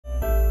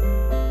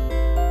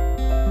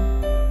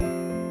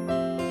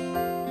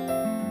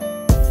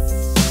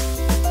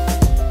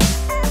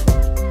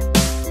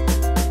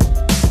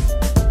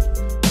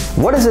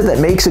What is it that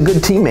makes a good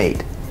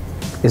teammate?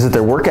 Is it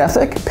their work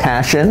ethic,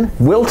 passion,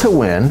 will to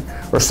win,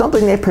 or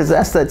something they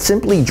possess that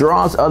simply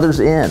draws others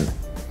in?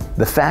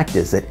 The fact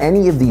is that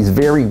any of these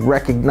very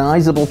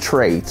recognizable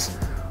traits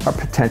are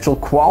potential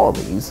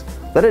qualities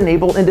that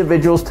enable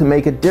individuals to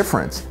make a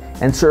difference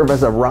and serve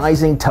as a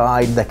rising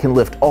tide that can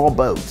lift all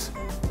boats.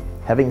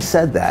 Having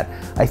said that,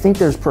 I think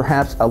there's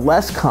perhaps a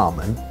less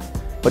common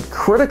but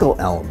critical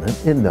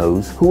element in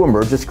those who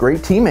emerge as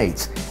great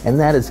teammates, and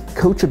that is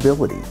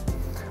coachability.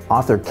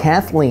 Author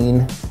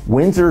Kathleen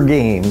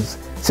Winsor-Games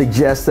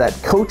suggests that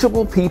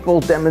coachable people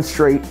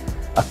demonstrate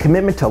a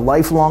commitment to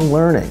lifelong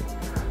learning,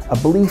 a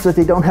belief that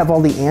they don't have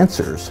all the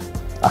answers,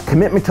 a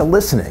commitment to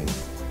listening,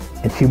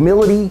 and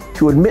humility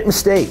to admit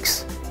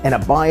mistakes, and a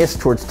bias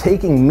towards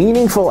taking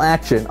meaningful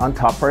action on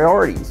top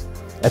priorities.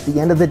 At the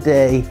end of the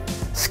day,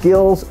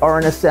 skills are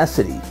a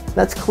necessity.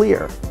 That's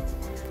clear.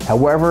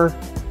 However,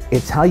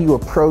 it's how you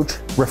approach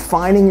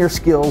refining your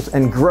skills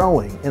and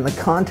growing in the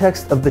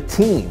context of the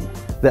team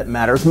that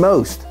matters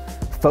most.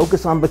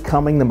 Focus on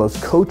becoming the most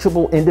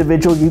coachable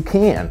individual you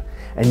can,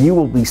 and you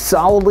will be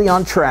solidly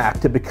on track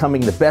to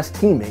becoming the best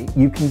teammate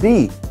you can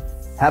be.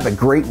 Have a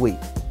great week.